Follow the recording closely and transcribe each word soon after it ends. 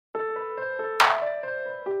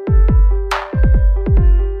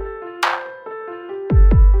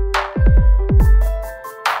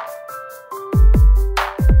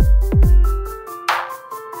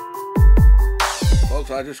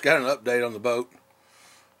I just got an update on the boat.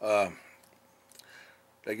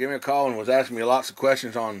 They gave me a call and was asking me lots of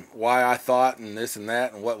questions on why I thought and this and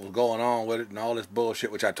that and what was going on with it and all this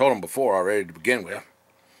bullshit, which I told them before already to begin with. I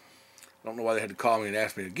don't know why they had to call me and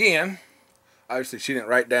ask me again. Obviously, she didn't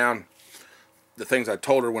write down the things I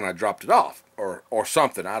told her when I dropped it off, or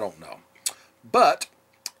something. I don't know. But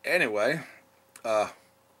anyway,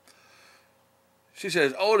 she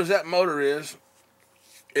says, old as that motor is,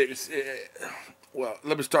 well,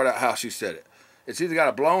 let me start out how she said it. It's either got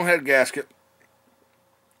a blown head gasket.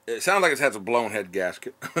 It sounds like it has a blown head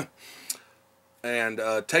gasket. And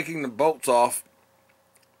taking the bolts off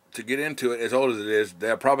to get into it, as old as it is,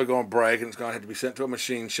 they're probably going to break, and it's going to have to be sent to a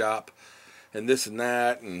machine shop, and this and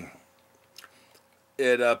that. And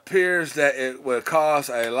it appears that it will cost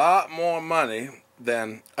a lot more money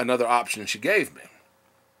than another option she gave me.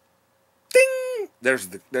 Ding! There's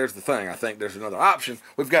the thing. I think there's another option.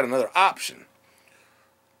 We've got another option.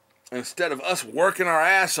 Instead of us working our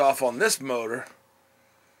ass off on this motor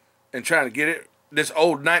and trying to get this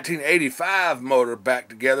old 1985 motor back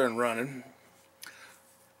together and running,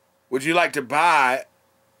 would you like to buy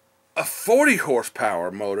a 40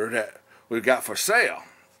 horsepower motor that we've got for sale?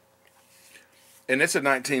 And it's a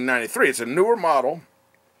 1993. It's a newer model.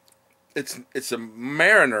 It's a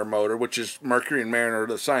Mariner motor, which is Mercury and Mariner are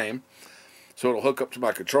the same. So it'll hook up to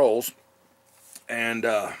my controls. And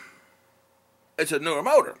it's a newer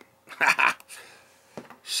motor.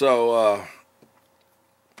 So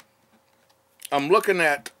I'm looking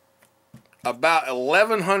at about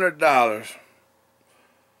 $1,100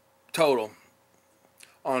 total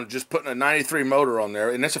on just putting a 93 motor on there,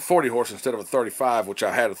 and it's a 40 horse instead of a 35, which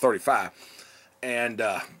I had a 35, and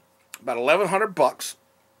about $1,100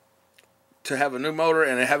 to have a new motor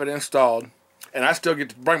and have it installed, and I still get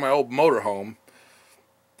to bring my old motor home.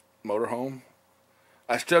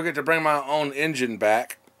 I still get to bring my own engine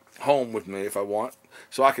back home with me if I want,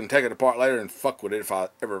 so I can take it apart later and fuck with it if I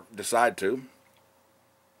ever decide to.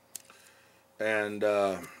 And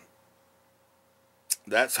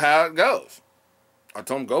that's how it goes. I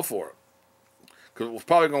told them go for it, because it was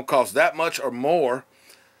probably going to cost that much or more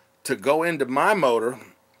to go into my motor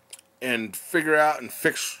and figure out and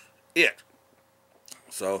fix it.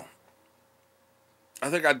 So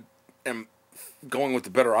I think I am going with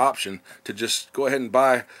the better option to just go ahead and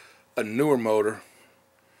buy a newer motor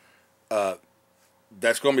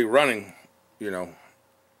that's going to be running, you know,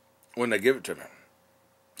 when they give it to me.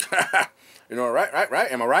 You know, right?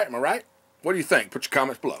 Am I right? What do you think? Put your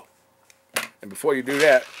comments below. And before you do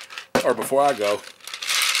that, or before I go,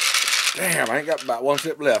 damn, I ain't got about one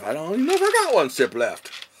sip left. I don't even know if I got one sip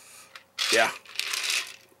left. Yeah.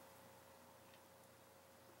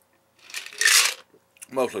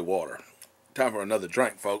 Mostly water. Time for another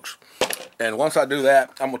drink, folks. And once I do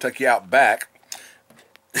that, I'm going to take you out back.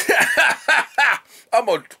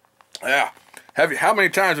 How many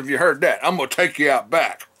times have you heard that? I'm going to take you out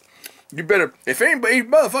back. You better, if anybody,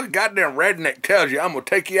 motherfucking goddamn redneck tells you I'm going to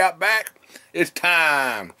take you out back, it's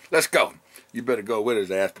time. Let's go. You better go with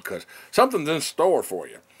his ass, because something's in store for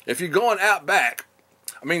you. If you're going out back,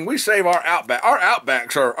 I mean, we save our outback. Our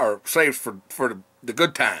outbacks are saved for the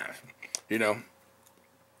good times, you know.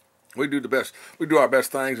 We do the best. We do our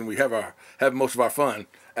best things, and we have most of our fun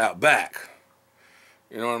out back.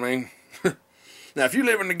 You know what I mean? Now, if you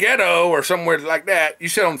live in the ghetto or somewhere like that, you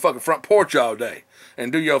sit on the fucking front porch all day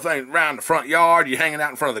and do your thing around the front yard. You hanging out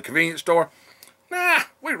in front of the convenience store. Nah,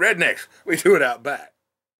 we rednecks. We do it out back.